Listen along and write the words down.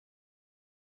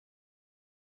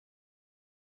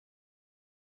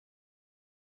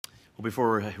Well,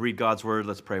 before we read God's word,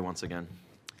 let's pray once again.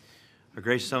 Our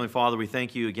gracious Heavenly Father, we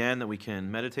thank you again that we can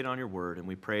meditate on your word, and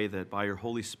we pray that by your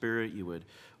Holy Spirit you would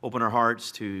open our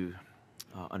hearts to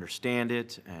understand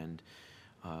it and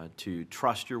to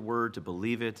trust your word, to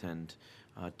believe it, and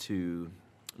to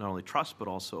not only trust but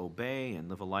also obey and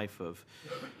live a life of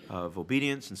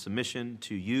obedience and submission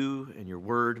to you and your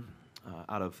word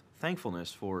out of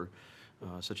thankfulness for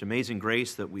such amazing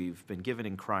grace that we've been given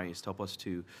in Christ. Help us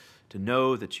to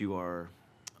know that you are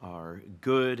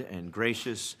good and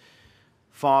gracious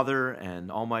Father and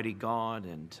Almighty God,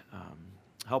 and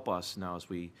help us now as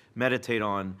we meditate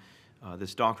on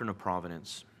this doctrine of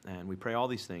providence. And we pray all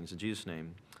these things in Jesus'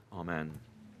 name. Amen.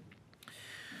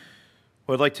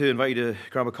 Well, I'd like to invite you to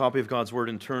grab a copy of God's Word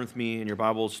and turn with me in your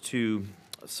Bibles to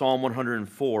Psalm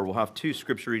 104. We'll have two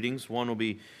scripture readings. One will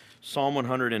be Psalm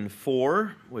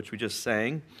 104, which we just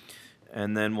sang,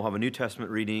 and then we'll have a New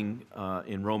Testament reading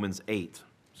in Romans 8.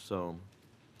 So,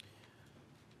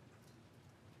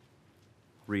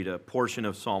 read a portion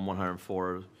of Psalm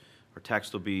 104. Our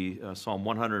text will be Psalm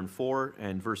 104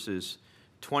 and verses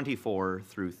 24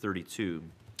 through 32.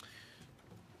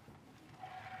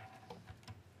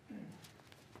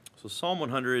 So Psalm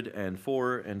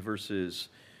 104 and verses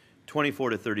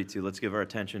 24 to 32. Let's give our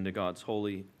attention to God's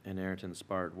holy, inerrant, and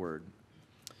inspired word.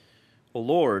 O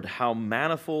Lord, how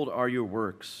manifold are your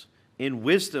works! In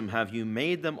wisdom have you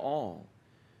made them all.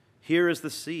 Here is the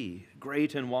sea,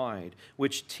 great and wide,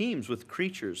 which teems with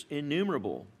creatures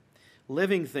innumerable,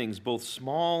 living things both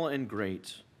small and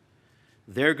great.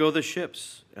 There go the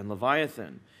ships and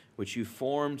Leviathan, which you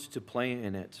formed to play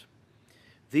in it.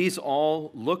 These all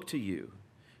look to you,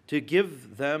 to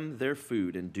give them their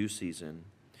food in due season.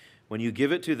 When you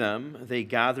give it to them, they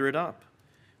gather it up.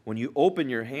 When you open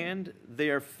your hand, they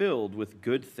are filled with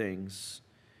good things.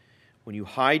 When you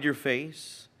hide your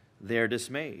face, they are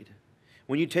dismayed.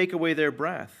 When you take away their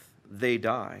breath, they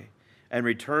die and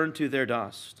return to their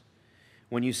dust.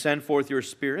 When you send forth your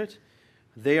Spirit,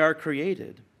 they are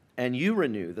created, and you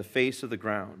renew the face of the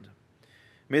ground.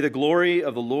 May the glory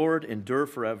of the Lord endure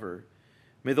forever.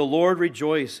 May the Lord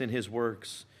rejoice in his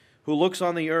works, who looks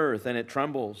on the earth and it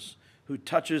trembles, who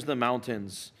touches the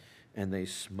mountains and they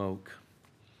smoke.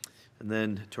 And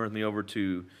then turn me over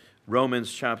to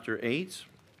Romans chapter 8.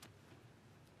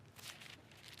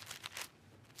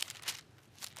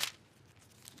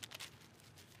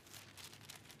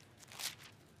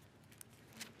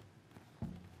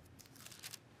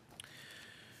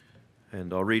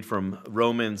 And I'll read from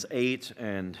Romans 8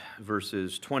 and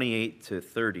verses 28 to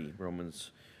 30.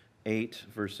 Romans 8,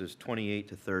 verses 28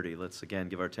 to 30. Let's again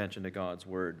give our attention to God's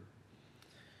word.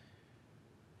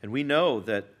 And we know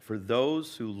that for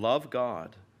those who love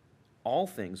God, all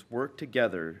things work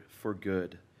together for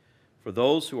good, for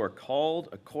those who are called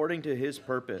according to his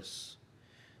purpose.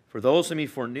 For those whom he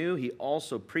foreknew, he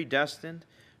also predestined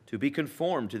to be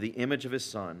conformed to the image of his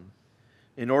Son,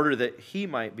 in order that he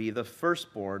might be the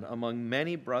firstborn among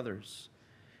many brothers.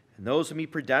 And those whom he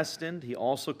predestined, he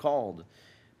also called.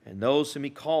 And those whom he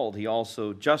called, he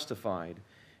also justified.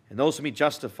 And those whom he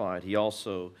justified, he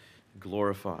also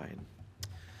glorified.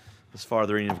 As far as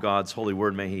the reading of God's holy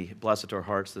word, may he bless it to our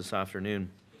hearts this afternoon.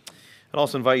 I'd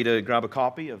also invite you to grab a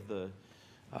copy of the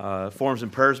Forms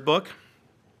and Prayers book,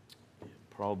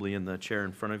 probably in the chair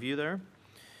in front of you there.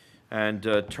 And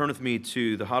turn with me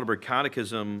to the Heidelberg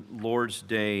Catechism, Lord's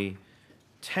Day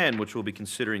 10, which we'll be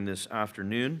considering this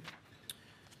afternoon.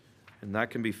 And that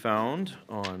can be found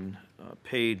on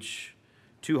page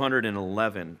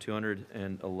 211.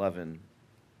 211.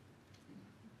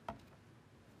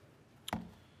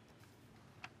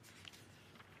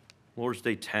 Lord's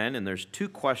Day 10, and there's two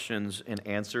questions and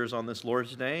answers on this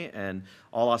Lord's Day, and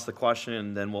I'll ask the question,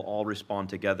 and then we'll all respond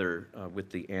together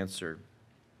with the answer.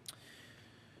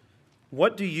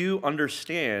 What do you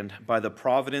understand by the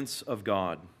providence of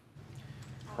God?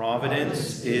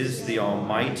 Providence is the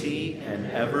almighty and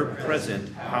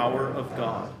ever-present power of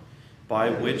God, by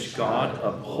which God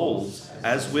upholds,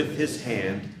 as with his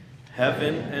hand,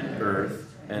 heaven and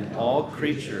earth and all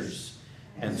creatures,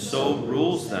 and so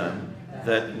rules them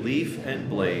that leaf and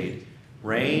blade,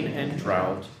 rain and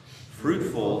drought,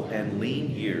 fruitful and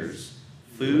lean years,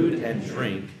 food and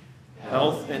drink,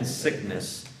 health and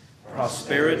sickness,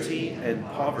 prosperity and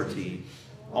poverty,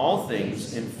 all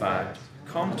things, in fact,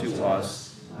 come to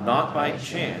us not by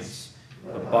chance,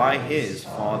 but by his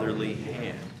fatherly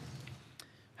hand.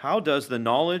 How does the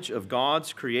knowledge of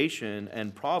God's creation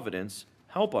and providence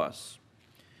help us?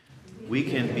 We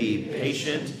can be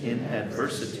patient in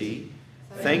adversity,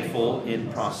 thankful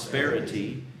in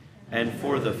prosperity, and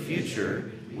for the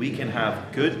future we can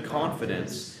have good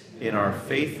confidence in our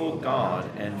faithful God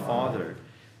and Father,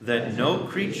 that no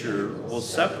creature will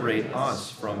separate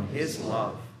us from his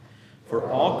love. For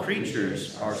all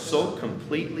creatures are so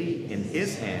completely in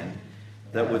his hand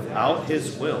that without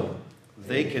his will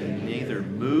they can neither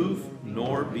move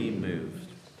nor be moved.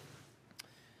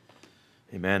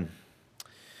 Amen.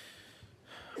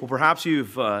 Well, perhaps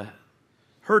you've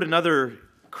heard another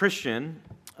Christian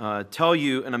tell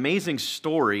you an amazing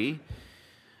story,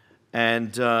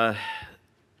 and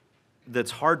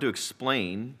that's hard to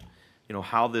explain,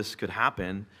 how this could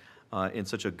happen in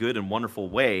such a good and wonderful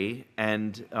way.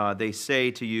 And they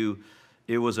say to you,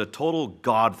 it was a total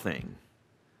God thing.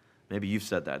 Maybe you've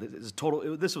said that.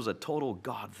 This was a total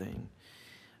God thing.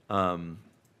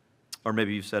 Or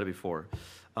maybe you've said it before.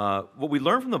 What we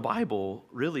learn from the Bible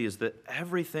really is that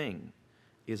everything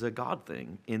is a God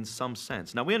thing in some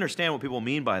sense. Now, we understand what people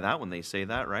mean by that when they say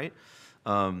that, right?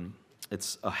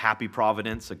 It's a happy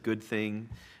providence, a good thing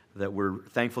that we're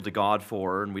thankful to God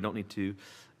for, and we don't need to,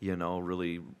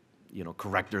 really,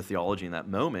 correct their theology in that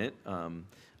moment.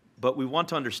 But we want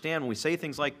to understand when we say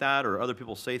things like that, or other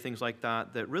people say things like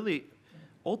that, that really,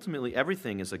 ultimately,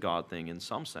 everything is a God thing in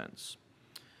some sense.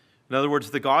 In other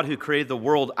words, the God who created the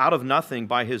world out of nothing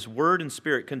by his word and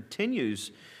spirit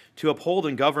continues to uphold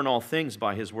and govern all things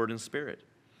by his word and spirit.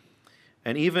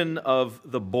 And even of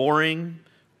the boring,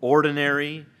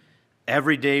 ordinary,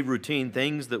 everyday routine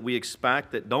things that we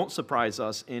expect that don't surprise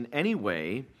us in any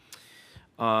way,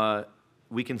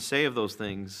 we can say of those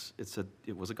things,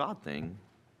 it was a God thing.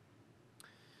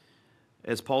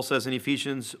 As Paul says in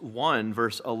Ephesians 1,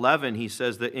 verse 11, he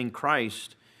says that in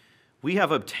Christ we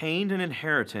have obtained an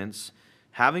inheritance,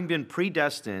 having been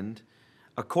predestined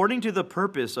according to the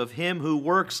purpose of him who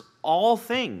works all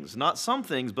things, not some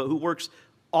things, but who works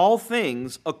all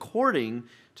things according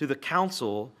to the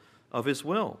counsel of his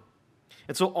will.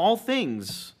 And so all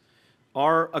things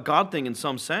are a God thing in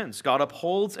some sense. God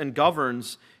upholds and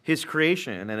governs his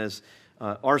creation. And as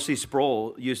R.C.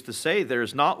 Sproul used to say, there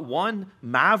is not one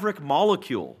maverick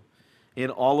molecule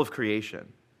in all of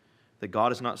creation that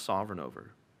God is not sovereign over.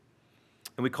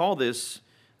 And we call this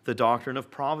the doctrine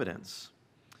of providence.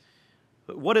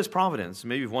 But what is providence?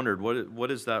 Maybe you've wondered,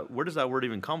 what is that? Where does that word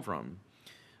even come from?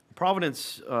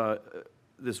 Providence,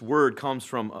 this word comes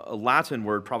from a Latin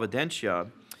word, providentia,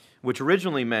 which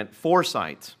originally meant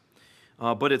foresight,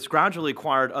 but it's gradually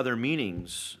acquired other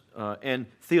meanings. And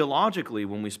theologically,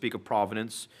 when we speak of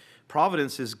providence,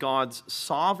 providence is God's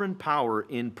sovereign power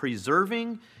in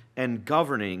preserving and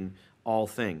governing all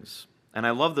things. And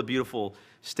I love the beautiful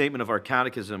statement of our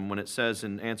catechism when it says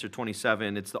in answer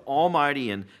 27, it's the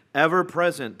almighty and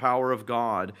ever-present power of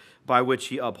God by which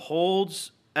he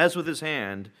upholds, as with his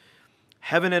hand,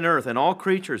 heaven and earth and all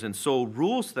creatures, and so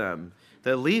rules them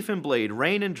that leaf and blade,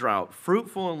 rain and drought,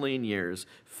 fruitful and lean years,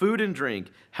 food and drink,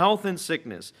 health and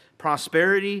sickness,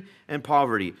 prosperity and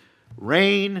poverty,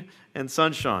 rain and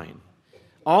sunshine.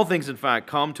 All things, in fact,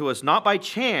 come to us not by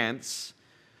chance,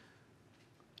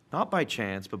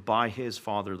 but by his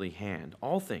fatherly hand.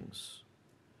 All things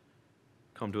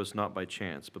come to us not by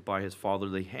chance, but by his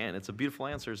fatherly hand. It's a beautiful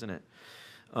answer, isn't it?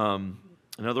 In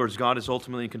other words, God is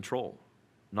ultimately in control.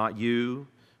 Not you,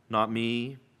 not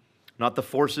me, not the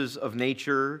forces of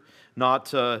nature, not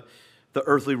the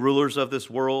earthly rulers of this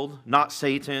world, not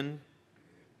Satan.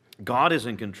 God is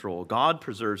in control. God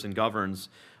preserves and governs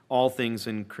all things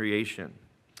in creation.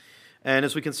 And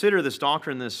as we consider this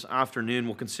doctrine this afternoon,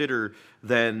 we'll consider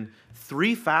then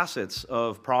three facets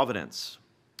of providence.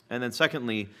 And then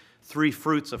secondly, three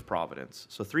fruits of providence.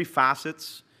 So three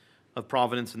facets of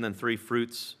providence and then three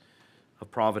fruits of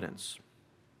providence.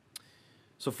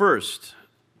 So first,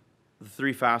 the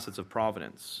three facets of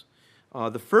providence.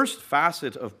 The first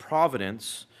facet of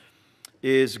providence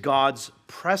is God's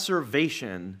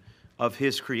preservation of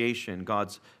his creation.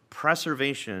 God's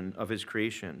preservation of his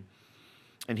creation.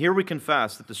 And here we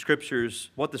confess that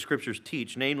what the Scriptures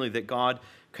teach, namely that God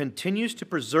continues to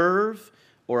preserve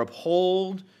or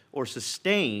uphold or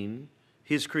sustain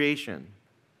his creation.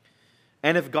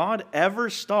 And if God ever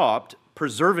stopped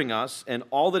preserving us and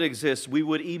all that exists, we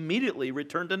would immediately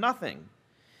return to nothing.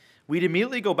 We'd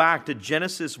immediately go back to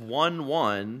Genesis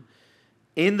 1:1,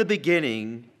 in the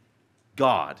beginning,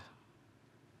 God.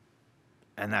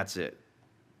 And that's it.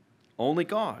 Only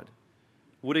God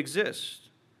would exist.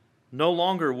 No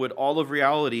longer would all of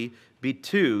reality be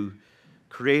two,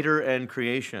 creator and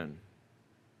creation.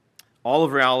 All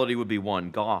of reality would be one.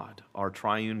 God, our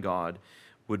triune God,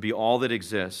 would be all that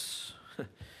exists.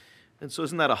 And so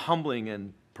isn't that a humbling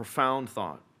and profound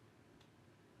thought?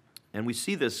 And we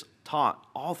see this taught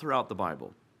all throughout the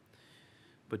Bible.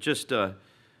 But just a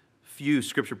few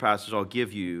scripture passages I'll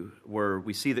give you where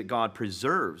we see that God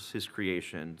preserves his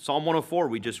creation. Psalm 104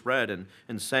 we just read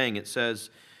and sang, it says,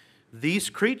 these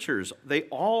creatures, they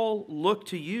all look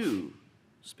to you,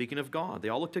 speaking of God, they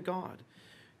all look to God,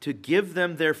 to give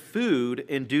them their food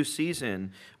in due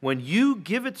season. When you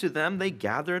give it to them, they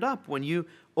gather it up. When you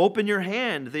open your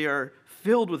hand, they are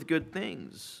filled with good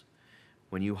things.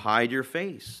 When you hide your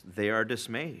face, they are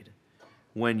dismayed.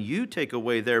 When you take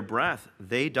away their breath,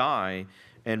 they die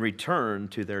and return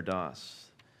to their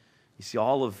dust. You see,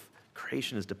 all of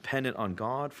creation is dependent on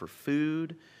God for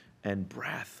food and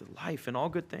breath, life, and all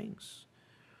good things.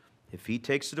 If he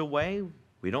takes it away,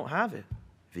 we don't have it.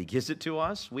 If he gives it to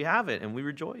us, we have it and we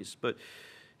rejoice. But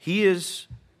he is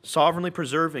sovereignly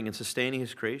preserving and sustaining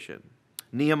his creation.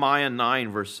 Nehemiah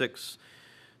 9, verse 6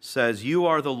 says, you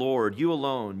are the Lord, you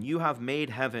alone. You have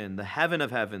made heaven, the heaven of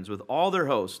heavens, with all their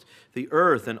host, the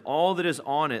earth and all that is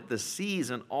on it, the seas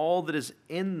and all that is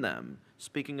in them.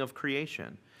 Speaking of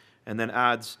creation. And then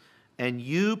adds, and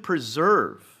you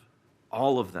preserve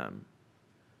all of them,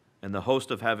 and the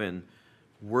host of heaven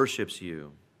worships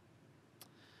you.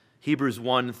 Hebrews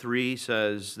 1:3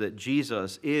 says that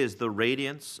Jesus is the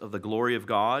radiance of the glory of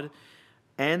God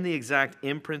and the exact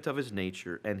imprint of his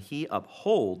nature, and he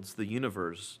upholds the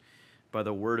universe by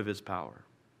the word of his power.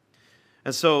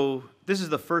 And so this is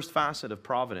the first facet of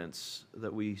providence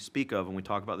that we speak of when we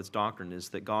talk about this doctrine, is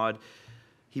that God,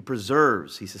 he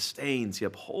preserves, he sustains, he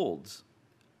upholds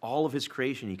all of his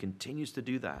creation. He continues to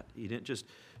do that. He didn't just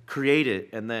create it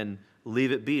and then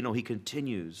leave it be. No, he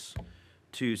continues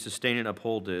to sustain and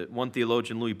uphold it. One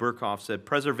theologian, Louis Berkhoff, said,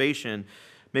 preservation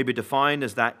may be defined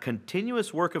as that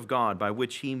continuous work of God by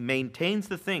which he maintains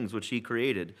the things which he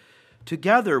created,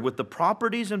 together with the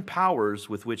properties and powers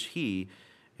with which he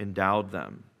endowed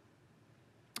them.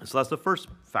 So that's the first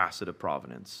facet of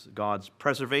providence, God's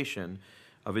preservation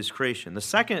of his creation. The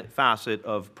second facet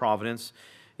of providence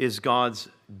is God's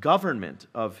government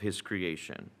of his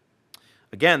creation.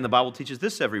 Again, the Bible teaches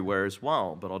this everywhere as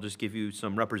well, but I'll just give you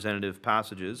some representative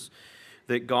passages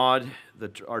that God,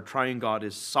 our triune God,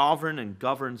 is sovereign and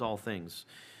governs all things.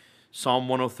 Psalm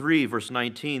 103, verse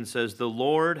 19 says, the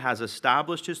Lord has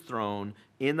established his throne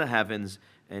in the heavens,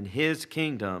 and his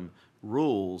kingdom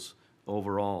rules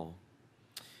over all.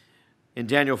 In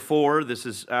Daniel 4, this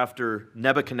is after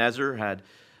Nebuchadnezzar had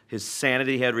his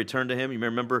sanity had returned to him. You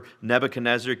remember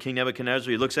Nebuchadnezzar, King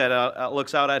Nebuchadnezzar, he looks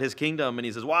out at his kingdom and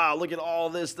he says, wow, look at all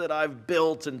this that I've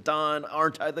built and done.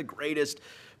 Aren't I the greatest,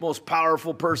 most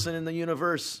powerful person in the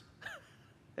universe?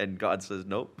 And God says,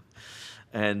 nope.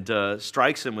 And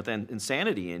strikes him with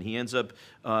insanity. And he ends up,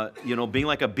 being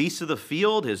like a beast of the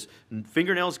field. His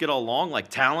fingernails get all long like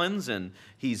talons, and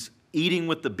he's eating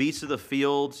with the beasts of the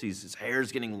fields. His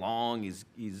hair's getting long.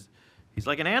 He's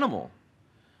like an animal.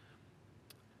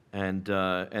 And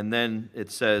then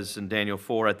it says in Daniel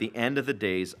 4, at the end of the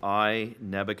days, I,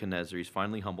 Nebuchadnezzar, he's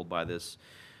finally humbled by this,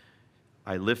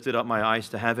 I lifted up my eyes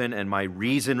to heaven, and my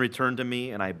reason returned to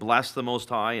me, and I blessed the Most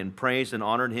High, and praised and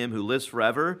honored him who lives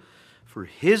forever, for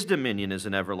his dominion is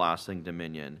an everlasting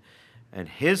dominion, and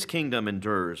his kingdom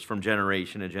endures from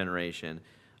generation to generation.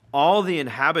 All the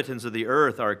inhabitants of the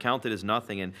earth are accounted as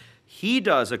nothing, and he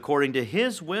does according to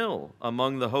his will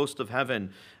among the host of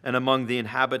heaven and among the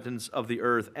inhabitants of the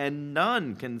earth, and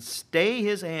none can stay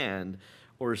his hand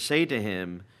or say to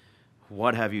him,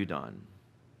 what have you done?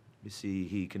 You see,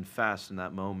 he confessed in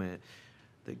that moment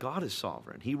that God is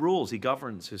sovereign. He rules, he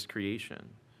governs his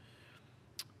creation.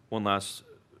 One last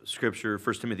scripture,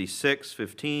 1 Timothy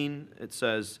 6:15, it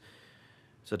says,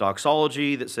 it's a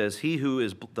doxology that says, he who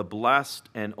is the blessed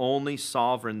and only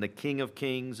sovereign, the King of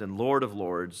kings and Lord of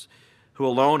lords, who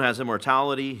alone has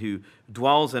immortality, who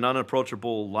dwells in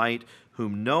unapproachable light,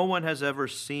 whom no one has ever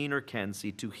seen or can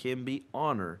see, to him be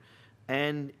honor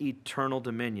and eternal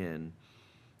dominion.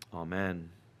 Amen.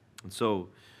 And so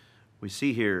we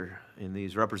see here in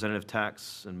these representative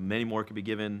texts, and many more could be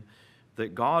given,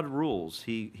 that God rules.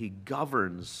 He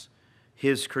governs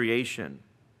his creation.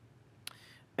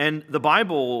 And the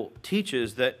Bible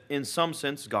teaches that in some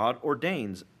sense God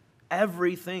ordains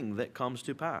everything that comes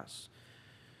to pass.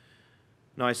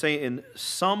 Now I say in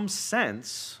some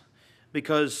sense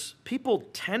because people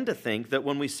tend to think that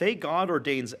when we say God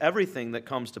ordains everything that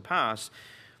comes to pass,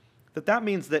 that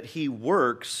means that he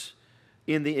works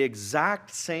in the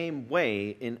exact same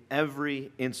way in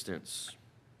every instance.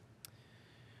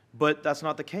 But that's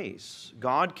not the case.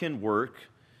 God can work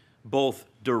both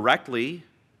directly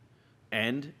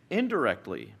and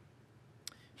indirectly.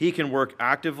 He can work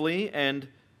actively and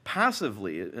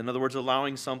passively, in other words,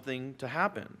 allowing something to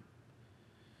happen.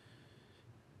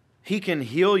 He can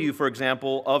heal you, for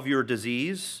example, of your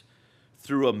disease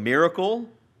through a miracle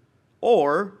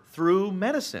or through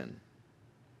medicine.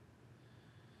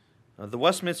 The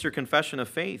Westminster Confession of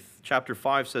Faith, chapter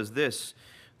 5, says this,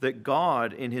 that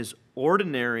God, in his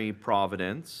ordinary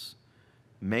providence,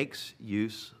 makes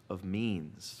use of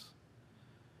means,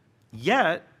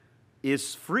 yet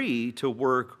is free to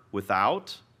work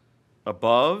without,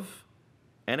 above,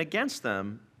 and against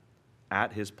them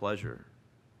at his pleasure.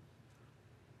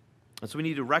 And so we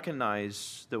need to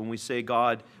recognize that when we say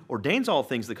God ordains all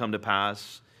things that come to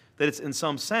pass, that it's in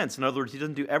some sense. In other words, he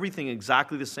doesn't do everything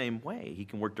exactly the same way. He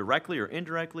can work directly or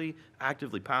indirectly,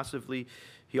 actively, passively.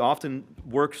 He often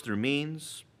works through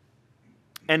means.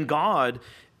 And God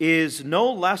is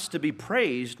no less to be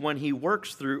praised when he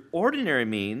works through ordinary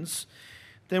means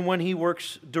than when he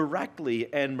works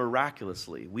directly and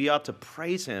miraculously. We ought to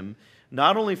praise him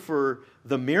not only for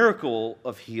the miracle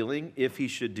of healing, if he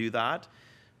should do that,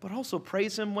 but also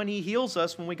praise him when he heals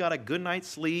us, when we got a good night's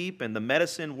sleep and the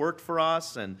medicine worked for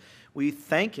us, and we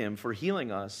thank him for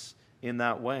healing us in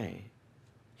that way.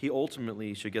 He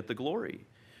ultimately should get the glory.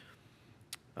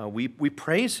 We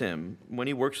praise him when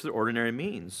he works through ordinary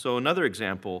means. So another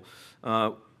example,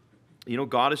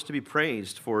 God is to be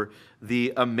praised for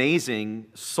the amazing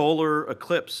solar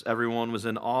eclipse everyone was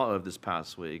in awe of this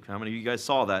past week. How many of you guys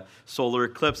saw that solar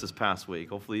eclipse this past week?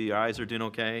 Hopefully your eyes are doing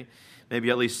okay. Maybe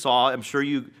you at least saw it. I'm sure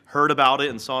you heard about it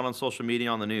and saw it on social media,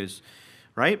 on the news,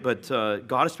 right? But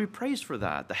God is to be praised for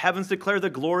that. The heavens declare the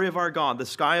glory of our God. The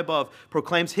sky above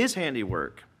proclaims his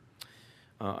handiwork.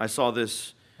 I saw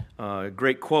this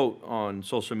great quote on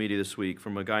social media this week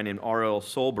from a guy named R.L.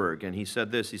 Solberg, and he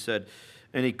said this. He said,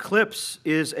 "An eclipse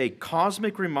is a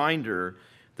cosmic reminder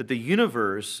that the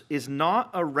universe is not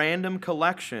a random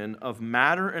collection of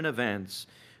matter and events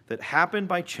that happen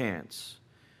by chance.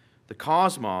 The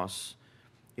cosmos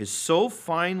is so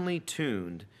finely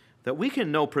tuned that we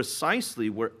can know precisely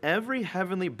where every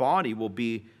heavenly body will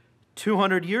be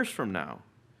 200 years from now,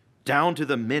 down to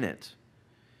the minute.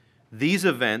 These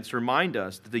events remind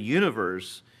us that the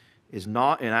universe is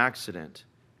not an accident,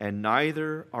 and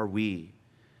neither are we.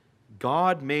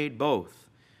 God made both,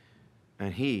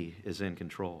 and he is in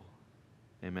control."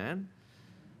 Amen?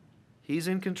 He's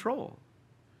in control.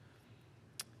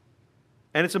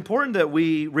 And it's important that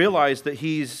we realize that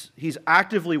he's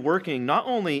actively working not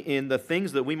only in the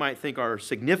things that we might think are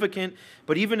significant,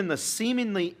 but even in the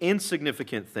seemingly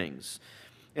insignificant things.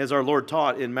 As our Lord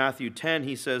taught in Matthew 10,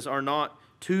 he says, "Are not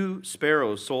 2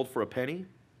 sparrows sold for a penny?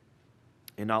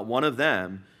 And not one of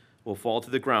them will fall to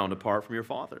the ground apart from your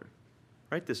Father."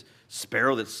 Right? This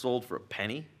sparrow that's sold for a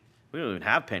penny. We don't even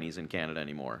have pennies in Canada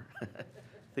anymore. I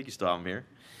think you still have them here.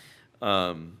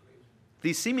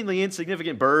 These seemingly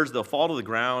insignificant birds, they'll fall to the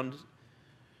ground,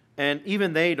 and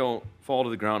even they don't fall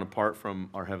to the ground apart from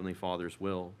our Heavenly Father's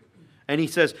will. And he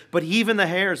says, "But even the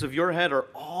hairs of your head are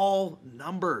all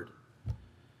numbered." And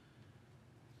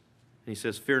he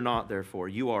says, "Fear not, therefore,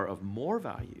 you are of more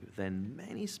value than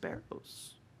many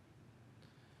sparrows."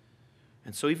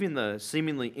 And so even the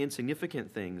seemingly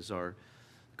insignificant things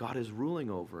God is ruling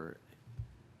over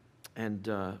and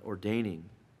ordaining.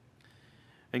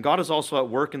 And God is also at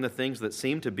work in the things that just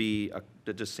seem to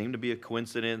be a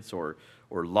coincidence or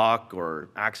luck or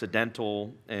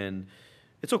accidental. And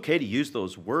it's okay to use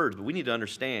those words, but we need to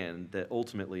understand that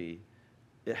ultimately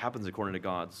it happens according to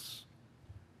God's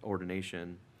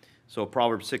ordination. So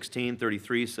Proverbs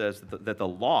 16:33 says that the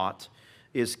lot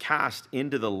is cast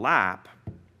into the lap,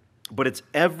 but its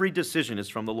every decision is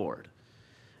from the Lord.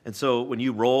 And so when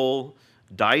you roll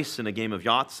dice in a game of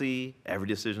Yahtzee, every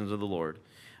decision is of the Lord.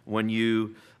 When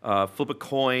you flip a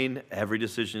coin, every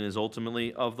decision is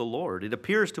ultimately of the Lord. It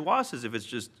appears to us as if it's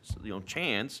just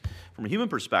chance from a human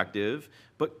perspective,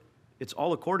 but it's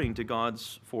all according to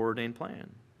God's foreordained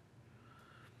plan.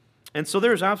 And so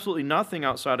there's absolutely nothing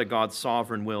outside of God's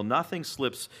sovereign will. Nothing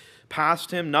slips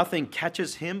past him. Nothing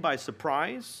catches him by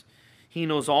surprise. He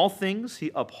knows all things,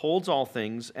 he upholds all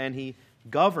things, and he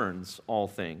governs all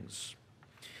things.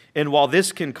 And while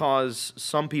this can cause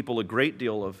some people a great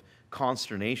deal of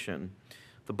consternation,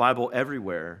 the Bible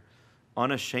everywhere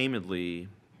unashamedly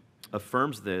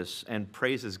affirms this and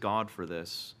praises God for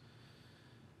this.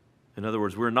 In other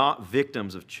words, we're not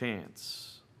victims of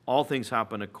chance. All things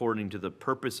happen according to the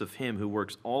purpose of him who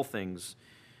works all things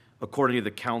according to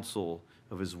the counsel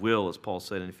of his will, as Paul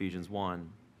said in Ephesians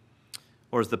 1.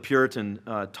 Or as the Puritan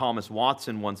Thomas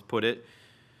Watson once put it,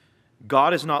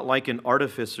 God is not like an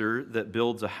artificer that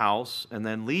builds a house and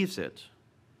then leaves it,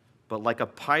 but like a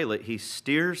pilot, he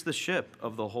steers the ship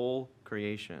of the whole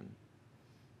creation.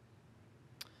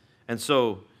 And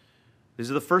so,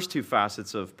 these are the first 2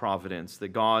 facets of providence, that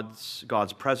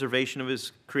God's preservation of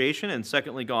his creation, and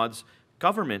secondly, God's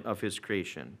government of his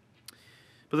creation.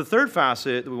 But the third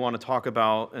facet that we want to talk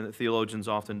about, and that theologians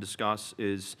often discuss,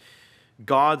 is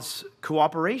God's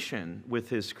cooperation with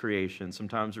his creation,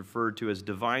 sometimes referred to as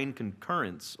divine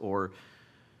concurrence or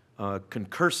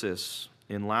concursus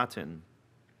in Latin.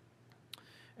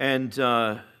 And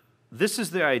this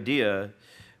is the idea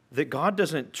that God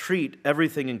doesn't treat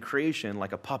everything in creation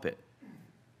like a puppet.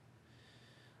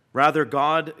 Rather,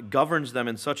 God governs them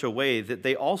in such a way that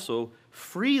they also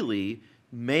freely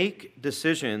make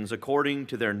decisions according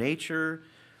to their nature,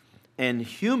 and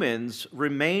humans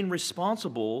remain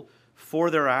responsible for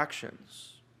their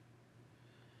actions.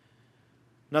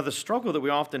 Now, the struggle that we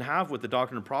often have with the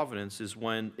doctrine of providence is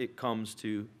when it comes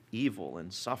to evil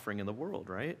and suffering in the world,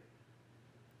 right?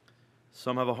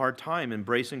 Some have a hard time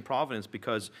embracing providence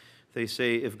because they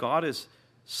say if God is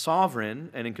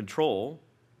sovereign and in control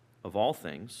of all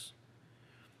things,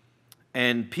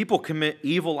 and people commit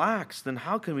evil acts, then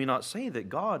how can we not say that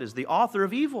God is the author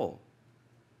of evil?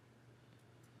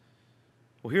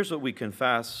 Well, here's what we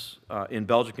confess in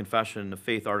Belgian Confession of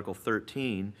Faith, Article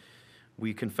 13.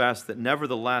 We confess that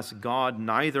nevertheless, God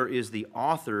neither is the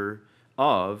author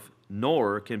of,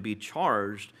 nor can be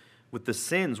charged with the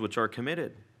sins which are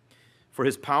committed. For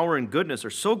his power and goodness are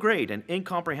so great and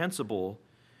incomprehensible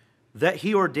that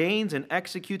he ordains and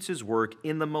executes his work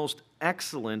in the most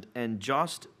excellent and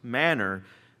just manner,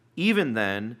 even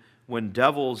then when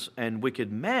devils and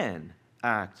wicked men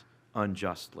act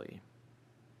unjustly.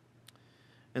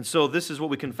 And so this is what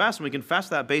we confess, and we confess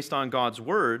that based on God's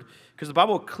word, because the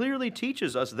Bible clearly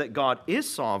teaches us that God is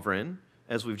sovereign,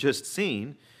 as we've just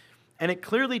seen, and it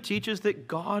clearly teaches that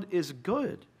God is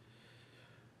good.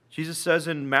 Jesus says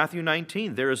in Matthew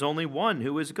 19, there is only one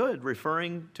who is good,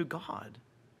 referring to God.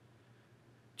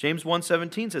 James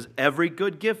 1:17 says, every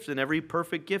good gift and every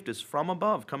perfect gift is from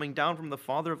above, coming down from the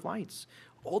Father of lights.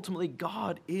 Ultimately,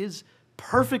 God is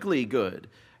perfectly good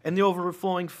and the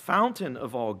overflowing fountain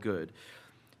of all good.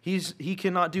 He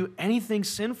cannot do anything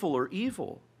sinful or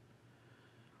evil.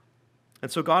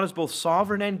 And so God is both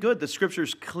sovereign and good. The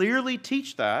Scriptures clearly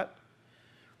teach that.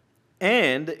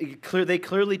 And they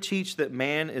clearly teach that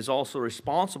man is also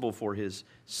responsible for his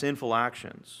sinful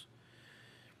actions.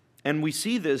 And we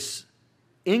see this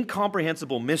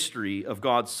incomprehensible mystery of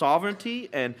God's sovereignty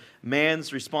and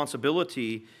man's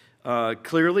responsibility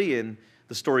clearly in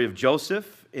the story of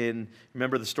Joseph.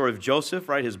 Remember the story of Joseph,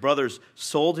 right? His brothers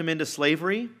sold him into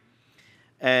slavery,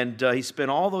 and he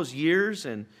spent all those years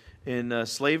in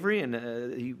slavery,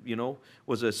 and he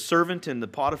was a servant in the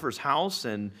Potiphar's house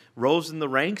and rose in the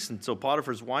ranks, and so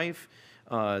Potiphar's wife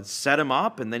set him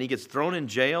up, and then he gets thrown in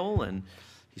jail, and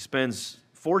he spends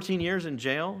 14 years in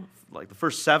jail. Like the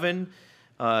first 7,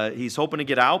 he's hoping to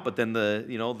get out, but then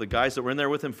the guys that were in there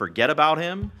with him forget about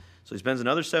him. So he spends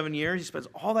another 7 years. He spends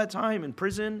all that time in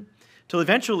prison till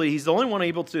eventually he's the only one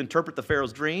able to interpret the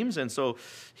Pharaoh's dreams. And so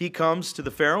he comes to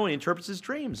the Pharaoh and he interprets his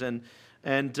dreams. And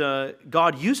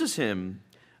God uses him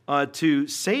to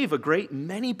save a great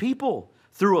many people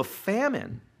through a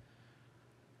famine.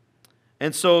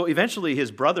 And so eventually his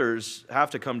brothers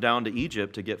have to come down to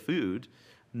Egypt to get food,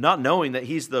 not knowing that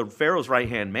he's the Pharaoh's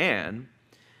right-hand man.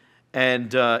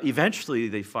 And eventually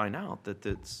they find out that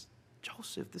it's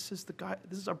Joseph. This is the guy.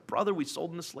 This is our brother we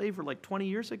sold into slavery like 20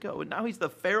 years ago. And now he's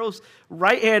the Pharaoh's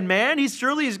right-hand man. He's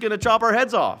going to chop our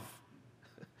heads off.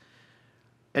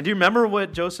 And do you remember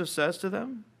what Joseph says to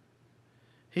them?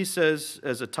 He says,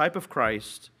 as a type of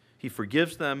Christ, he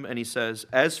forgives them and he says,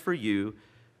 as for you,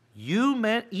 you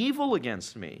meant evil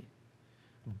against me,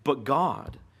 but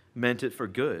God meant it for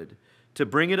good, to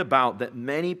bring it about that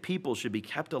many people should be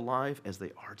kept alive as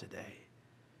they are today.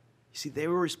 You see, they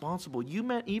were responsible. You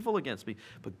meant evil against me,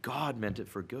 but God meant it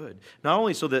for good. Not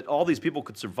only so that all these people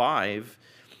could survive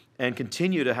and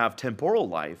continue to have temporal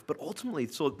life, but ultimately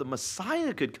so that the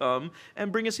Messiah could come and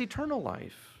bring us eternal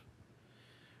life.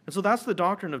 And so that's the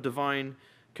doctrine of divine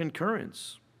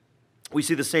concurrence. We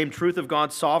see the same truth of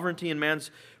God's sovereignty and man's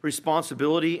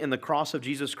responsibility in the cross of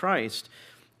Jesus Christ.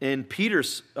 In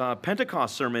Peter's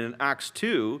Pentecost sermon in Acts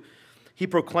 2, he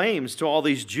proclaims to all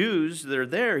these Jews that are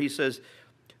there, he says,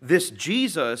 this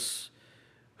Jesus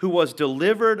who was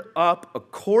delivered up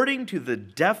according to the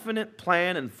definite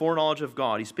plan and foreknowledge of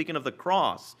God. He's speaking of the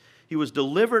cross. He was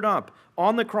delivered up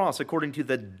on the cross according to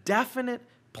the definite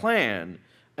plan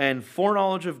and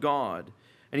foreknowledge of God.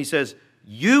 And he says,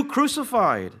 you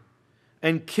crucified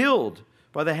and killed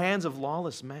by the hands of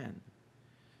lawless men.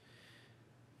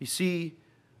 You see,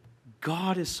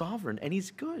 God is sovereign and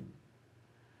he's good.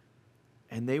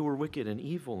 And they were wicked and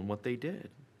evil in what they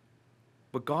did.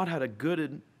 But God had a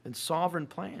good and sovereign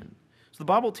plan. So the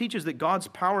Bible teaches that God's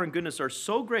power and goodness are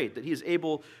so great that he is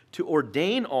able to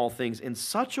ordain all things in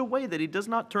such a way that he does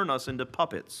not turn us into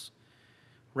puppets.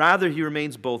 Rather, he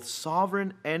remains both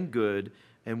sovereign and good,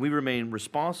 and we remain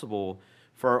responsible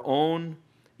for our own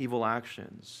evil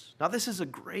actions. Now, this is a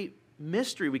great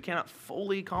mystery we cannot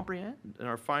fully comprehend in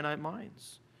our finite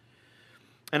minds.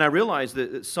 And I realize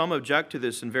that some object to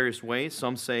this in various ways.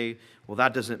 Some say, well,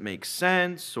 that doesn't make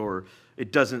sense, or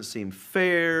it doesn't seem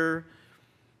fair.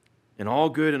 An all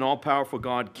good and all powerful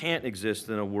God can't exist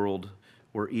in a world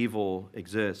where evil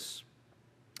exists.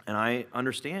 And I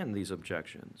understand these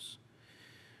objections.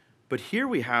 But here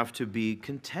we have to be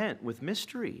content with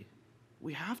mystery.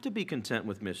 We have to be content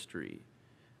with mystery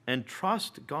and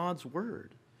trust God's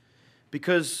word.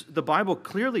 Because the Bible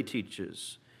clearly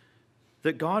teaches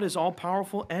that God is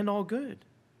all-powerful and all good.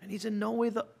 And he's in no way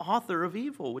the author of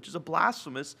evil, which is a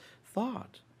blasphemous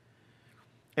thought.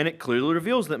 And it clearly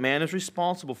reveals that man is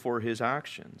responsible for his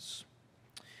actions.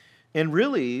 And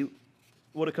really,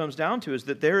 what it comes down to is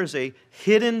that there is a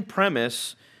hidden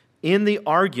premise in the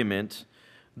argument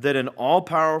that an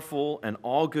all-powerful and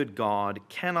all-good God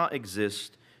cannot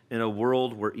exist in a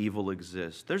world where evil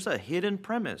exists. There's a hidden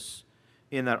premise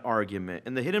in that argument.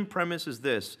 And the hidden premise is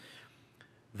this: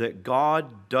 that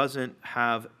God doesn't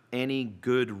have any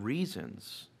good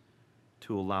reasons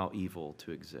to allow evil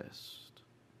to exist.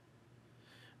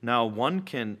 Now, one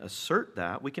can assert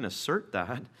that, we can assert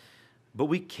that, but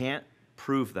we can't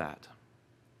prove that.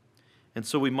 And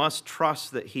so we must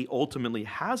trust that he ultimately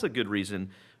has a good reason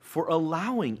for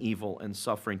allowing evil and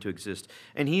suffering to exist.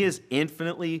 And he is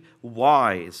infinitely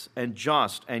wise and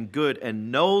just and good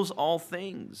and knows all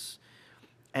things.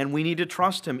 And we need to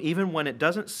trust him even when it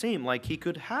doesn't seem like he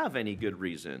could have any good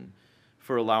reason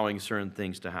for allowing certain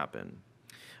things to happen.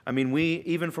 I mean,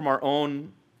 even from our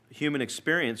own human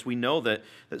experience, we know that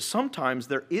sometimes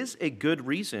there is a good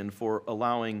reason for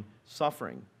allowing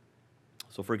suffering.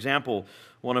 So, for example,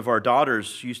 one of our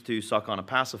daughters used to suck on a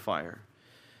pacifier.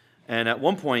 And at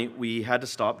one point, we had to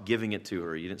stop giving it to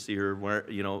her. You didn't see her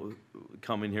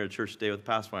coming here to church today with a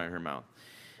pacifier in her mouth.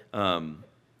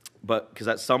 But because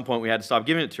at some point we had to stop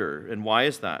giving it to her. And why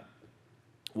is that?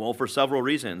 Well, for several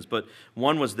reasons. But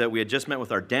one was that we had just met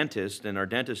with our dentist, and our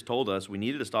dentist told us we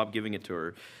needed to stop giving it to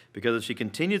her because if she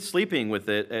continued sleeping with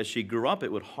it as she grew up,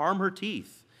 it would harm her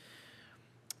teeth.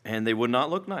 And they would not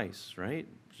look nice, right?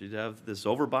 She'd have this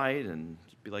overbite and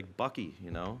be like Bucky,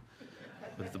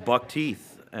 with the buck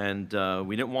teeth. And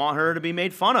we didn't want her to be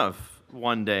made fun of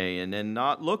one day and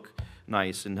not look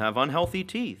nice and have unhealthy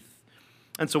teeth.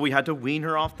 And so we had to wean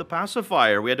her off the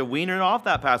pacifier. We had to wean her off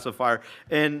that pacifier.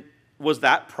 And was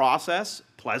that process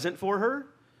pleasant for her?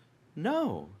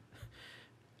 No.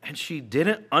 And she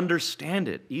didn't understand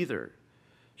it either.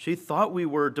 She thought we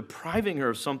were depriving her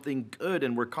of something good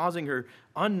and were causing her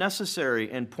unnecessary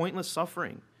and pointless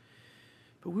suffering.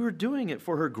 But we were doing it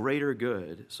for her greater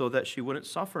good so that she wouldn't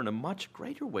suffer in a much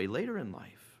greater way later in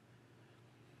life.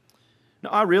 Now,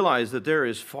 I realize that there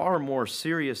is far more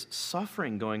serious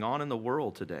suffering going on in the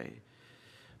world today.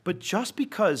 But just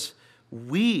because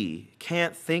we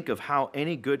can't think of how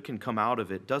any good can come out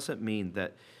of it doesn't mean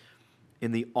that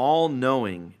in the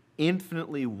all-knowing,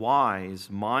 infinitely wise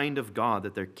mind of God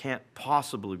that there can't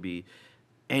possibly be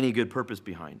any good purpose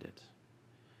behind it.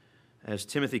 As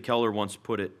Timothy Keller once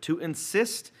put it, to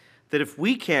insist that if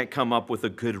we can't come up with a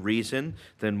good reason,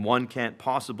 then one can't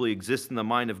possibly exist in the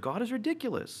mind of God is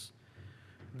ridiculous.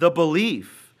 The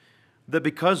belief that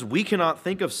because we cannot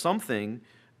think of something,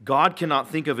 God cannot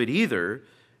think of it either,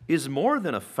 is more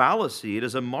than a fallacy. It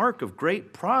is a mark of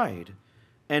great pride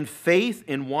and faith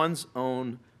in one's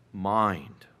own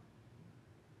mind.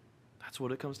 That's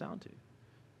what it comes down to.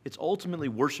 It's ultimately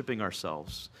worshiping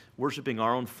ourselves, worshiping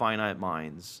our own finite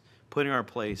minds, putting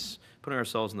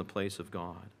ourselves in the place of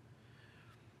God.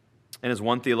 And as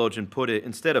one theologian put it,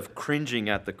 instead of cringing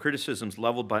at the criticisms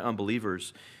leveled by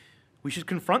unbelievers, we should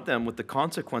confront them with the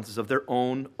consequences of their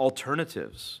own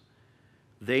alternatives.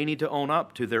 They need to own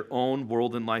up to their own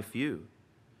world and life view.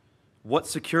 What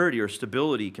security or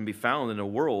stability can be found in a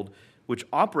world which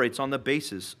operates on the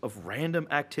basis of random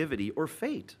activity or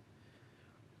fate?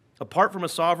 Apart from a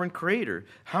sovereign creator,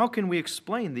 how can we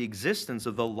explain the existence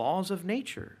of the laws of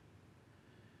nature?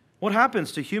 What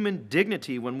happens to human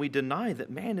dignity when we deny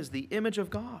that man is the image of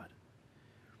God?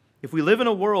 If we live in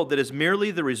a world that is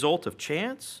merely the result of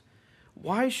chance,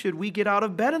 why should we get out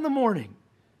of bed in the morning,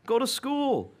 go to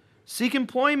school, seek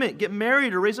employment, get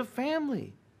married, or raise a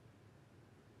family?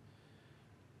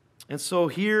 And so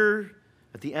here,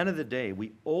 at the end of the day,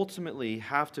 we ultimately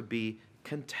have to be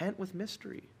content with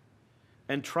mystery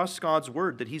and trust God's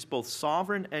word that he's both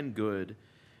sovereign and good,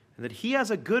 and that he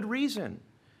has a good reason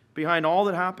behind all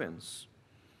that happens.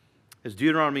 As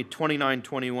Deuteronomy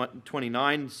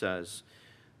 29 says,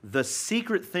 the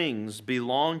secret things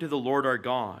belong to the Lord our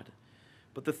God,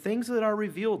 but the things that are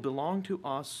revealed belong to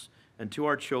us and to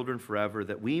our children forever,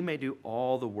 that we may do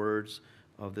all the words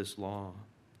of this law.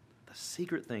 The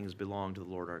secret things belong to the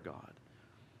Lord our God,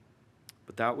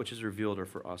 but that which is revealed are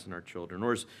for us and our children.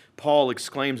 Or as Paul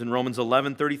exclaims in Romans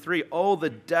 11:33, oh, the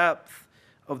depth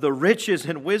of the riches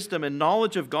and wisdom and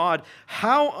knowledge of God,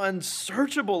 how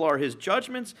unsearchable are his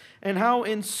judgments and how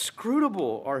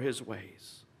inscrutable are his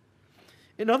ways.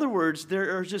 In other words,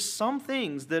 there are just some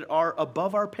things that are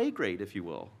above our pay grade, if you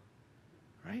will,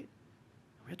 right?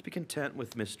 We have to be content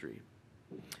with mystery.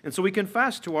 And so we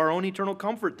confess to our own eternal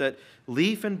comfort that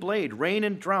leaf and blade, rain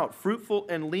and drought, fruitful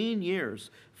and lean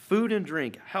years, food and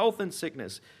drink, health and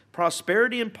sickness,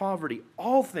 prosperity and poverty,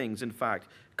 all things, in fact,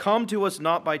 come to us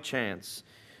not by chance,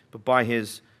 but by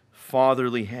his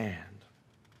fatherly hand.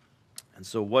 And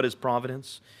so what is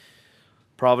providence?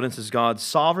 Providence is God's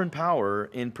sovereign power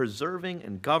in preserving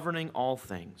and governing all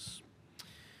things.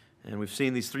 And we've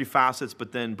seen these three facets,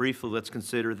 but then briefly let's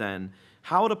consider then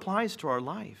how it applies to our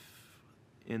life.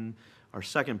 In our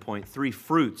second point, three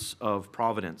fruits of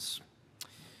providence.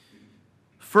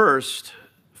 First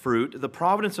fruit, the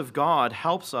providence of God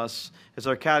helps us, as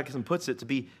our catechism puts it, to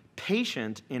be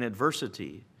patient in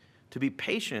adversity. To be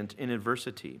patient in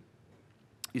adversity.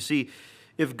 You see,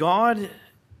 if God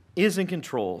is in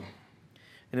control,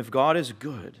 and if God is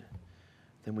good,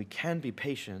 then we can be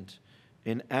patient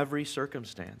in every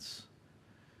circumstance.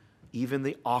 Even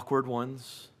the awkward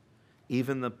ones,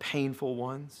 even the painful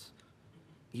ones,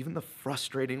 even the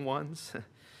frustrating ones,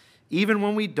 even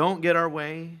when we don't get our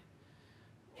way,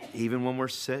 even when we're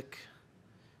sick,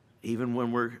 even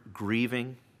when we're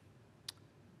grieving,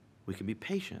 we can be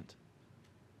patient,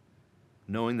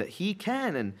 knowing that he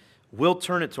can and will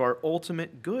turn it to our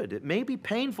ultimate good. It may be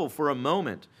painful for a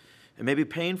moment. It may be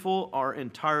painful our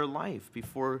entire life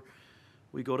before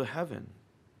we go to heaven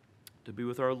to be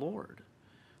with our Lord.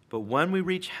 But when we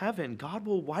reach heaven, God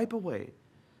will wipe away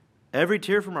every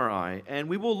tear from our eye, and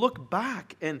we will look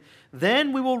back, and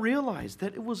then we will realize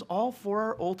that it was all for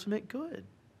our ultimate good.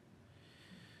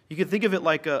 You can think of it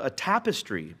like a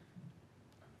tapestry,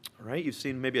 right? You've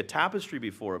seen maybe a tapestry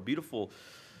before, a beautiful,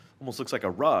 almost looks like a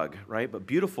rug, right? But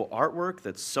beautiful artwork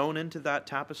that's sewn into that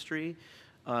tapestry.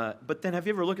 But then have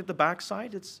you ever looked at the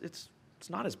backside? It's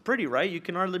not as pretty, right? You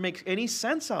can hardly make any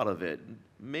sense out of it.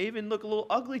 It may even look a little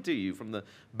ugly to you from the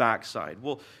backside.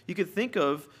 Well, you could think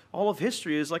of all of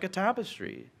history as like a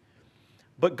tapestry.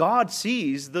 But God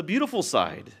sees the beautiful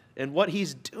side and what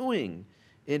he's doing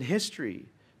in history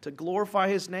to glorify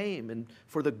his name and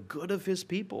for the good of his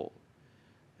people.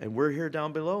 And we're here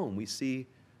down below and we see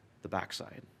the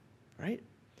backside, right?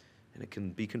 And it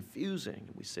can be confusing.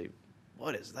 We say,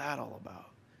 what is that all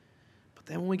about? But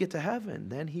then when we get to heaven,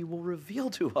 then he will reveal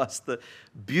to us the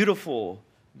beautiful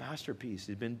masterpiece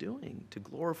he's been doing to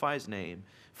glorify his name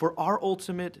for our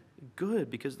ultimate good,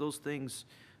 because those things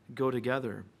go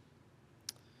together.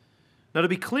 Now, to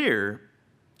be clear,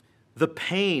 the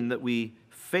pain that we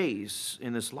face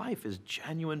in this life is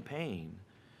genuine pain.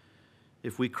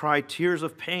 If we cry tears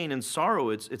of pain and sorrow,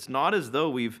 it's not as though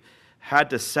we've had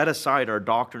to set aside our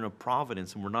doctrine of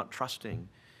providence and we're not trusting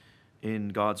in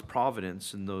God's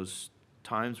providence in those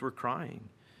times we're crying.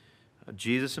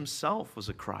 Jesus himself was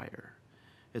a crier.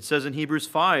 It says in Hebrews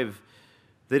 5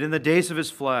 that in the days of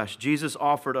his flesh, Jesus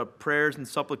offered up prayers and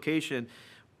supplication,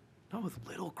 not with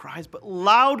little cries, but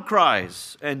loud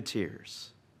cries and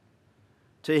tears,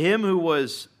 to him who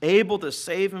was able to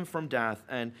save him from death,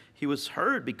 and he was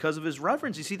heard because of his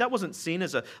reverence. You see, that wasn't seen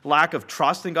as a lack of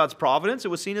trust in God's providence. It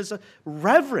was seen as a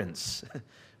reverence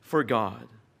for God.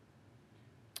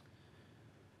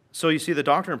 So you see, the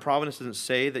doctrine of providence doesn't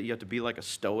say that you have to be like a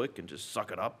stoic and just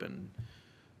suck it up and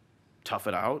tough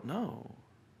it out. No.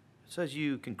 It says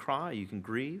you can cry, you can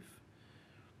grieve,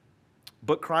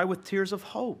 but cry with tears of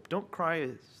hope. Don't cry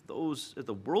as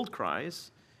the world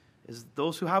cries, as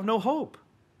those who have no hope.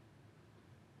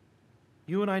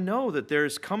 You and I know that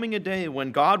there's coming a day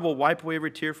when God will wipe away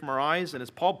every tear from our eyes. And as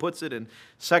Paul puts it in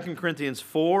 2 Corinthians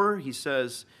 4, he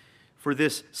says, for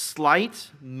this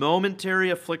slight momentary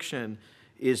affliction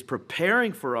is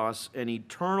preparing for us an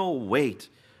eternal weight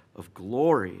of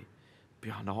glory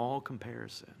beyond all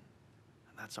comparison.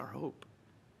 And that's our hope.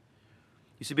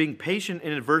 You see, being patient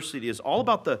in adversity is all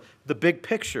about the big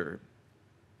picture,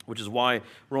 which is why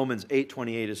Romans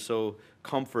 8:28 is so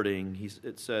comforting.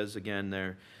 It says again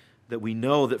there that we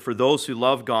know that for those who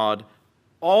love God,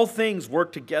 all things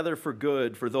work together for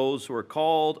good for those who are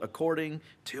called according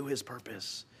to his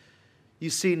purpose. You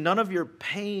see, none of your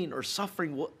pain or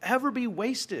suffering will ever be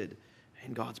wasted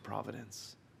in God's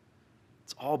providence.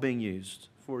 It's all being used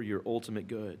for your ultimate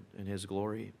good and His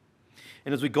glory.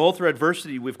 And as we go through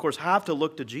adversity, we of course have to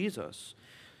look to Jesus.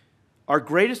 Our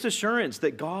greatest assurance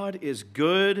that God is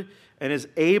good and is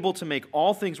able to make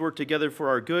all things work together for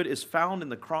our good is found in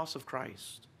the cross of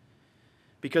Christ.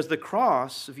 Because the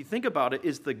cross, if you think about it,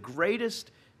 is the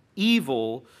greatest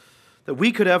evil that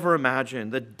we could ever imagine,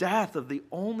 the death of the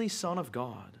only Son of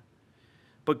God.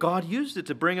 But God used it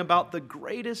to bring about the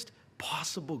greatest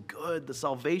possible good, the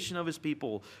salvation of His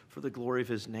people for the glory of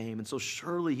His name. And so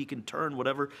surely He can turn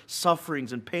whatever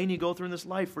sufferings and pain you go through in this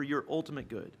life for your ultimate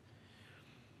good.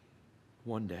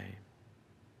 One day.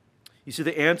 You see,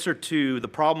 the answer to the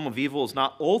problem of evil is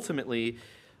not ultimately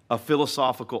a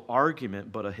philosophical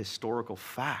argument, but a historical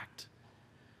fact.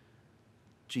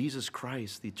 Jesus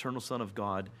Christ, the eternal Son of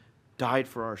God, died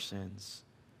for our sins.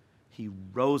 He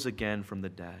rose again from the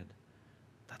dead.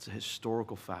 That's a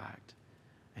historical fact.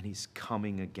 And He's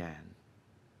coming again.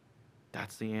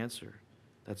 That's the answer.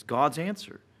 That's God's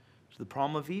answer to the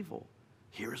problem of evil.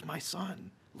 Here is my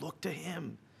Son. Look to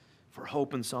Him for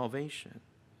hope and salvation.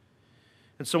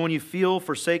 And so when you feel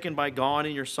forsaken by God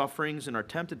in your sufferings and are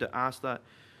tempted to ask that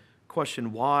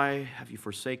question, why have you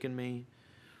forsaken me?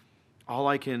 All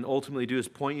I can ultimately do is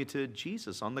point you to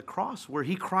Jesus on the cross where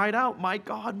He cried out, my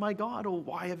God, oh,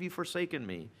 why have you forsaken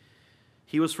me?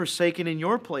 He was forsaken in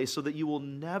your place so that you will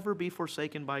never be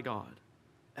forsaken by God,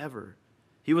 ever.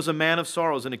 He was a man of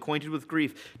sorrows and acquainted with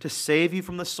grief to save you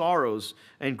from the sorrows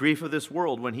and grief of this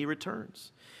world when He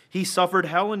returns. He suffered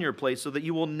hell in your place so that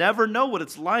you will never know what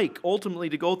it's like ultimately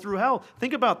to go through hell.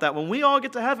 Think about that. When we all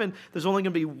get to heaven, there's only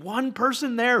going to be one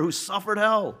person there who suffered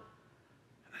hell.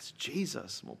 And that's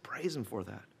Jesus. We'll praise Him for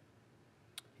that.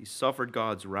 He suffered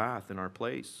God's wrath in our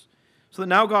place so that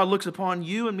now God looks upon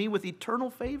you and me with eternal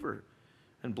favor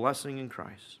and blessing in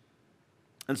Christ.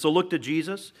 And so look to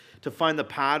Jesus to find the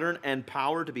pattern and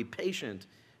power to be patient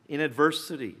in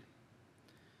adversity.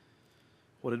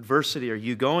 What adversity are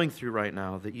you going through right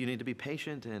now that you need to be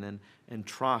patient in and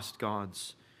trust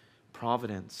God's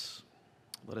providence?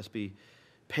 Let us be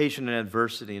patient in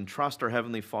adversity and trust our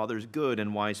Heavenly Father's good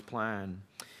and wise plan.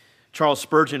 Charles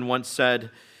Spurgeon once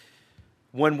said,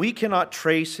 when we cannot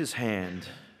trace His hand,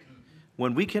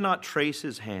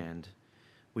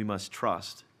 we must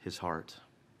trust His heart.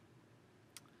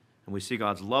 And we see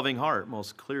God's loving heart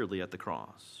most clearly at the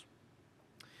cross.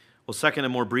 Well, second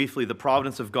and more briefly, the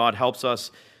providence of God helps us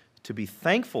to be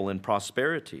thankful in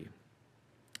prosperity.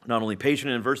 Not only patient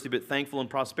in adversity, but thankful in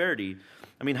prosperity.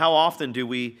 I mean, how often do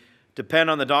we depend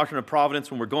on the doctrine of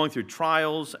providence when we're going through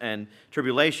trials and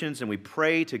tribulations and we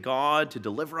pray to God to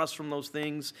deliver us from those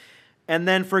things and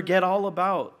then forget all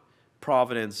about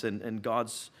providence and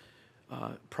God's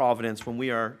providence when we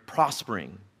are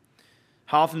prospering?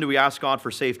 How often do we ask God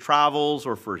for safe travels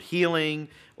or for healing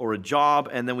or a job,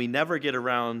 and then we never get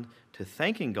around to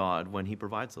thanking God when He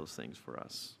provides those things for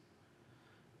us?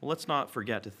 Well, let's not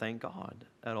forget to thank God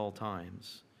at all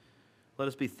times. Let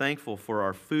us be thankful for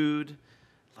our food.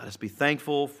 Let us be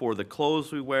thankful for the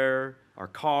clothes we wear, our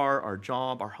car, our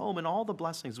job, our home, and all the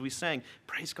blessings. We sang,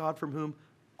 praise God from whom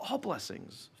all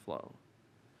blessings flow.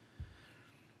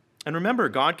 And remember,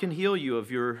 God can heal you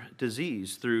of your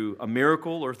disease through a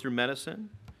miracle or through medicine.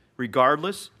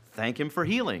 Regardless, thank Him for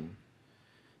healing.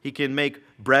 He can make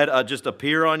bread just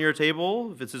appear on your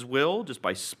table, if it's His will, just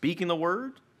by speaking the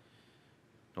word.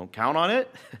 Don't count on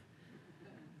it.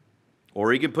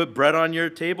 Or He can put bread on your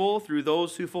table through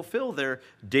those who fulfill their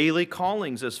daily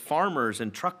callings as farmers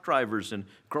and truck drivers and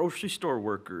grocery store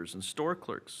workers and store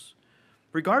clerks.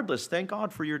 Regardless, thank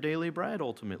God for your daily bread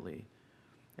ultimately,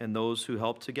 and those who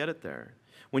help to get it there.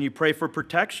 When you pray for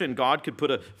protection, God could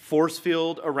put a force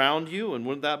field around you, and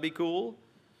wouldn't that be cool?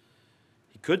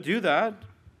 He could do that.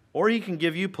 Or He can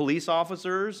give you police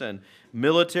officers and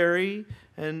military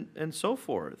and so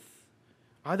forth.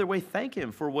 Either way, thank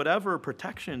Him for whatever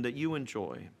protection that you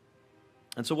enjoy.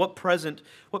 And so what present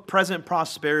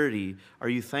prosperity are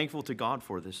you thankful to God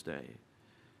for this day?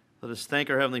 Let us thank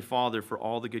our Heavenly Father for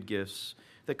all the good gifts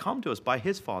that come to us by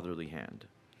His fatherly hand.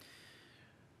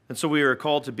 And so we are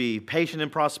called to be patient in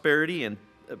prosperity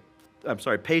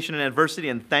patient in adversity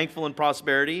and thankful in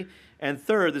prosperity. And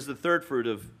third, this is the third fruit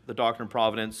of the doctrine of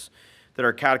providence that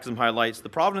our catechism highlights. The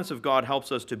providence of God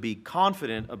helps us to be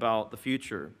confident about the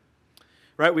future.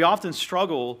 Right? We often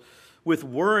struggle with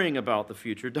worrying about the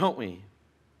future, don't we?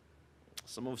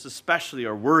 Some of us especially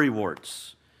are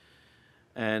worrywarts.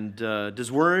 And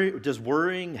does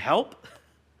worrying help?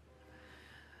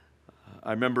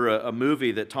 I remember a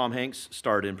movie that Tom Hanks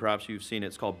starred in. Perhaps you've seen it.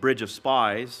 It's called Bridge of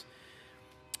Spies.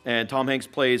 And Tom Hanks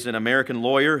plays an American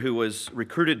lawyer who was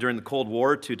recruited during the Cold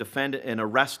War to defend an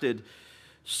arrested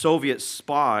Soviet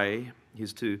spy.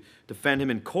 He's to defend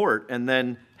him in court and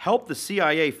then help the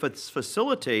CIA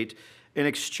facilitate an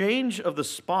exchange of the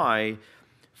spy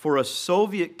for a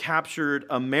Soviet-captured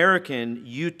American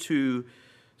U-2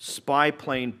 spy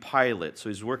plane pilot. So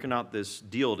he's working out this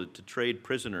deal to trade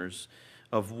prisoners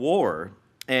of war.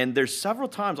 And there's several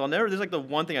times, there's like the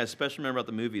one thing I especially remember about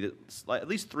the movie, that at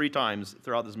least 3 times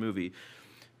throughout this movie,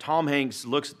 Tom Hanks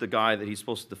looks at the guy that he's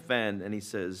supposed to defend and he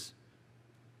says,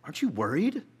 "Aren't you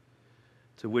worried?"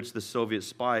 To which the Soviet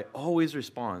spy always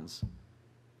responds,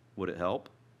 "Would it help?"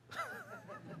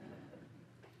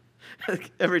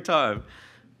 Every time.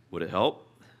 Would it help?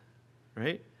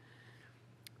 Right?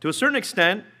 To a certain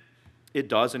extent, it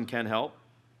does and can help.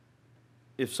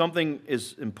 If something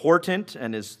is important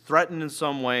and is threatened in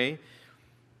some way,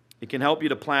 it can help you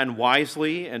to plan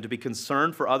wisely and to be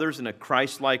concerned for others in a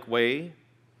Christ-like way.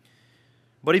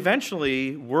 But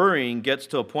eventually, worrying gets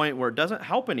to a point where it doesn't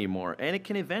help anymore, and it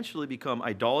can eventually become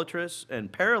idolatrous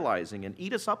and paralyzing and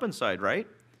eat us up inside, right?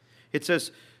 It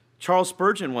says, Charles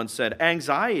Spurgeon once said,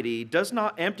 "Anxiety does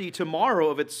not empty tomorrow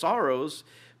of its sorrows,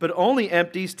 but only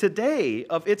empties today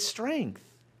of its strength."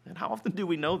 And how often do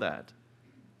we know that?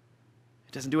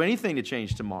 It doesn't do anything to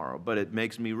change tomorrow, but it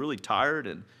makes me really tired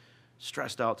and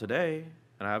stressed out today,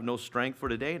 and I have no strength for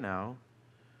today now.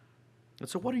 And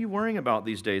so what are you worrying about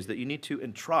these days that you need to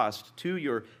entrust to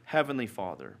your Heavenly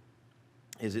Father?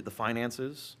 Is it the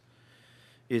finances?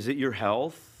 Is it your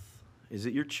health? Is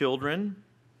it your children?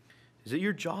 Is it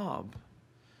your job?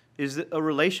 Is it a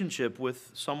relationship with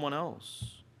someone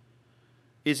else?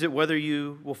 Is it whether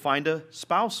you will find a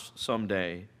spouse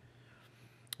someday?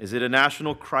 Is it a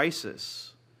national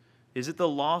crisis? Is it the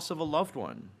loss of a loved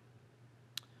one?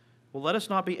 Well, let us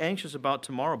not be anxious about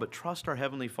tomorrow, but trust our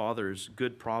Heavenly Father's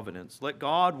good providence. Let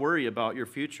God worry about your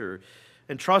future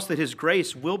and trust that His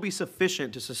grace will be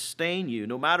sufficient to sustain you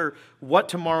no matter what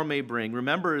tomorrow may bring.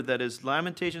 Remember that as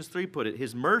Lamentations 3 put it,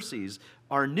 His mercies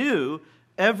are new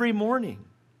every morning.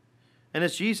 And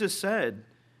as Jesus said,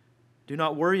 do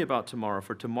not worry about tomorrow,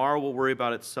 for tomorrow will worry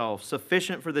about itself.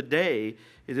 Sufficient for the day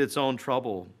is its own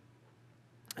trouble.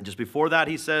 And just before that,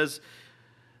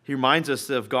 he reminds us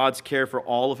of God's care for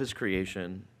all of His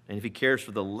creation. And if He cares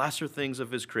for the lesser things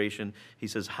of His creation, he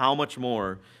says, how much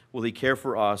more will He care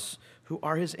for us who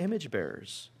are His image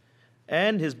bearers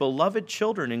and His beloved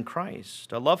children in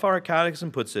Christ? I love how our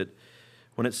catechism puts it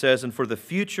when it says, "And for the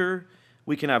future,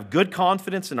 we can have good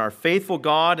confidence in our faithful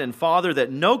God and Father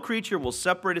that no creature will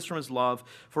separate us from His love.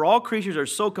 For all creatures are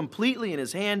so completely in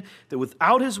His hand that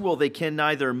without His will they can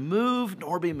neither move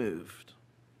nor be moved."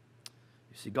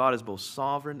 You see, God is both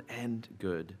sovereign and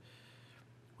good.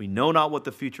 We know not what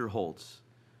the future holds,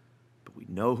 but we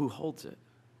know who holds it.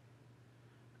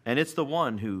 And it's the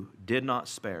one who did not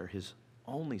spare His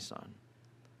only Son,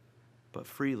 but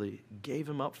freely gave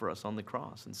Him up for us on the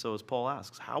cross. And so as Paul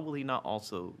asks, how will He not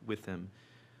also with Him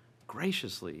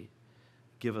graciously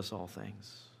give us all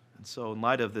things? And so in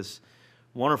light of this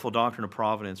wonderful doctrine of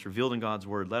providence revealed in God's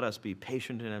Word, let us be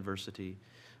patient in adversity.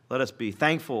 Let us be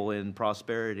thankful in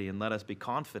prosperity, and let us be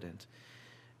confident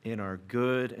in our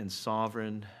good and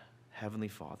sovereign Heavenly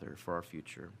Father for our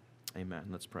future. Amen.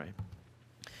 Let's pray.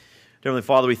 Dear Heavenly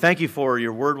Father, we thank You for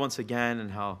Your Word once again,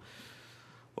 and how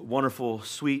what wonderful,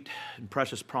 sweet, and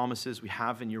precious promises we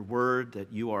have in Your Word,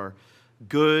 that You are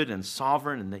good and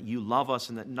sovereign, and that You love us,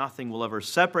 and that nothing will ever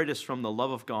separate us from the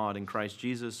love of God in Christ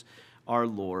Jesus our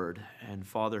Lord. And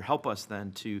Father, help us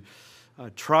then to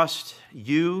trust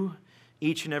You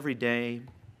each and every day,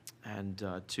 and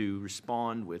to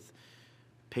respond with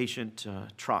patient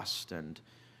trust, and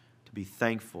to be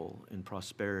thankful in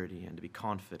prosperity, and to be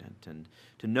confident, and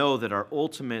to know that our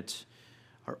ultimate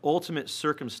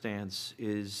circumstance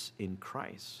is in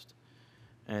Christ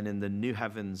and in the new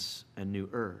heavens and new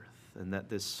earth, and that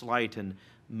this slight and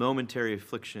momentary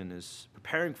affliction is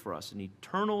preparing for us an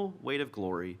eternal weight of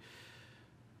glory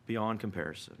beyond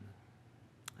comparison.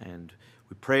 And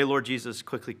we pray, Lord Jesus,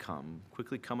 quickly come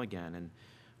again and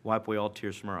wipe away all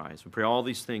tears from our eyes. We pray all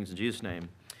these things in Jesus' name.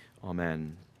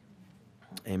 Amen.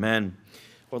 Amen.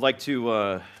 I would like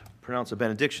to pronounce a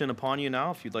benediction upon you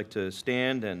now, if you'd like to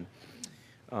stand, and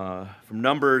from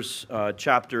Numbers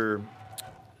chapter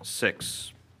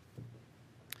 6.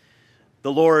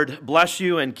 The Lord bless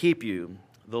you and keep you.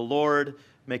 The Lord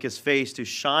make His face to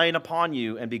shine upon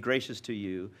you and be gracious to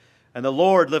you. And the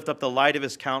Lord lift up the light of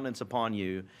His countenance upon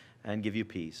you and give you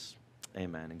peace.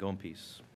 Amen. And go in peace.